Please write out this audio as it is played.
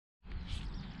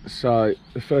So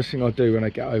the first thing I do when I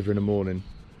get over in the morning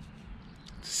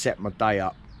to set my day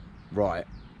up right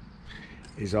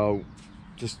is I'll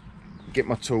just get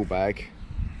my tool bag.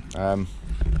 Yeah,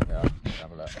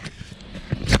 have a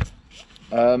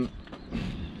look.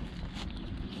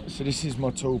 So this is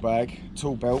my tool belt.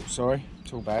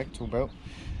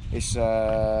 It's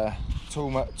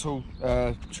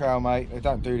Trailmate. They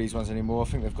don't do these ones anymore. I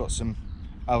think they've got some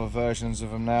other versions of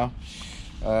them now.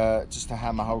 Just a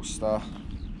hammer holster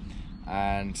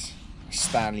and a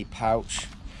Stanley pouch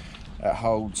that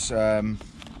holds my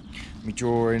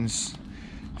drawings,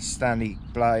 Stanley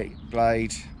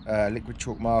blade, liquid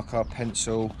chalk marker,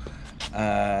 pencil,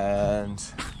 and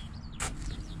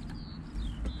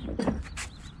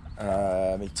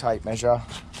my tape measure,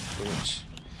 which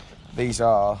these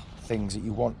are things that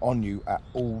you want on you at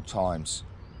all times.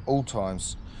 And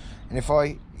if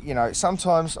I, you know,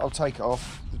 sometimes I'll take it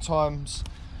off. The times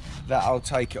that I'll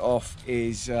take it off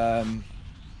is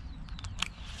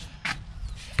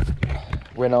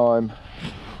when I'm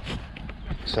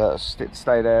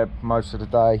stay there most of the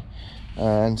day,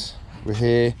 and we're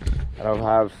here, and I'll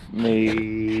have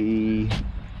me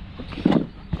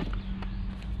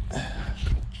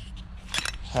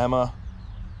hammer,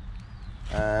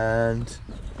 and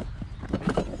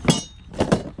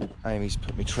Amy's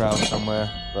put me trowel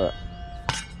somewhere, but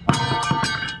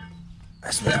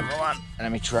that's the other one, and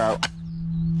then my trowel.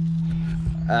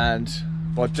 And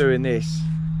by doing this,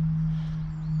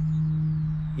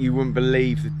 you wouldn't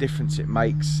believe the difference it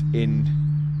makes in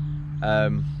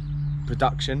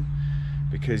production,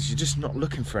 because you're just not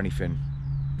looking for anything,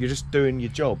 you're just doing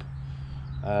your job.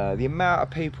 The amount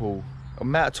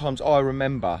of times I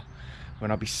remember when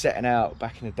I'd be setting out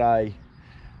back in the day,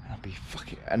 and I'd be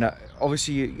fucking, and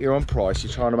obviously you're on price,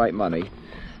 you're trying to make money,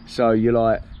 so you're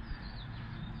like,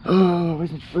 oh,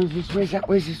 where's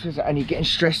that, and you're getting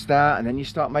stressed out, and then you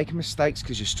start making mistakes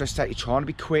because you're stressed out, you're trying to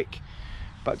be quick.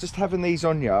 But just having these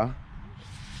on you,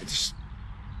 just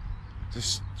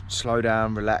slow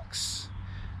down, relax,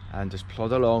 and just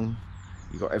plod along.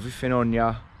 You got everything on you.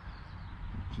 You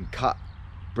can cut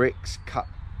bricks,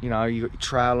 you know, you got your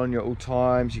trowel on you at all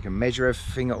times. You can measure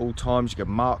everything at all times. You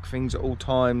can mark things at all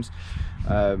times.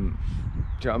 Do you know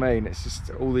what I mean? It's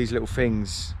just all these little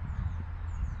things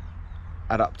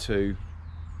add up to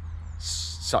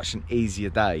such an easier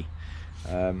day,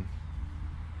 and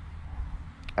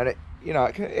it, you know,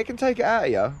 it can take it out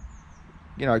of you,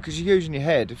 you know, because you're using your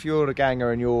head. If you're a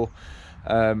ganger and you're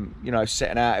you know,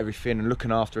 setting out everything and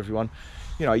looking after everyone,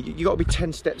 you know, you got to be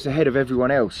 10 steps ahead of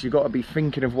everyone else. You got to be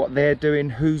thinking of what they're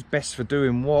doing, who's best for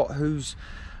doing what, who's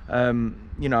you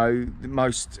know, the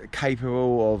most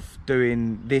capable of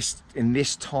doing this in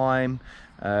this time.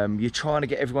 You're trying to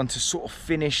get everyone to sort of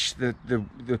finish the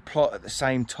plot at the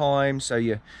same time, so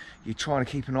you're trying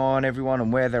to keep an eye on everyone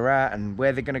and where they're at and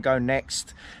where they're going to go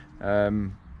next.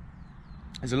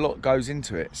 There's a lot goes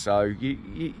into it, so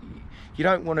you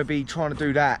don't want to be trying to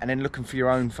do that and then looking for your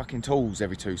own fucking tools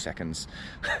every 2 seconds.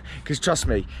 Because trust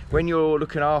me, when you're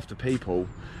looking after people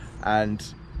and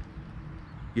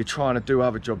you're trying to do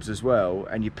other jobs as well,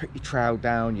 and you put your trowel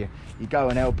down, you go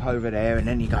and help over there, and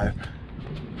then you go,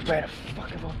 where the fuck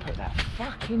have I put that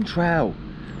fucking trowel?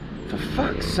 For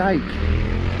fuck's sake.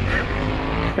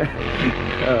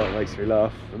 Oh, it makes me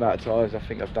laugh. The amount of times I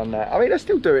think I've done that. I mean, I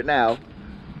still do it now.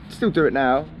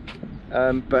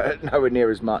 But nowhere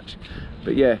near as much.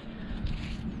 But yeah,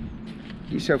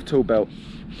 get yourself a tool belt.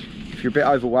 If you're a bit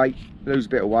overweight, lose a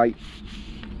bit of weight,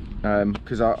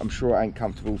 because I'm sure it ain't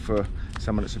comfortable for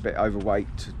someone that's a bit overweight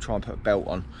to try and put a belt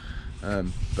on.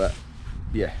 But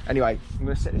yeah, anyway, I'm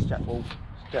going to set this jack wall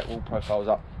profiles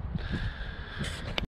up.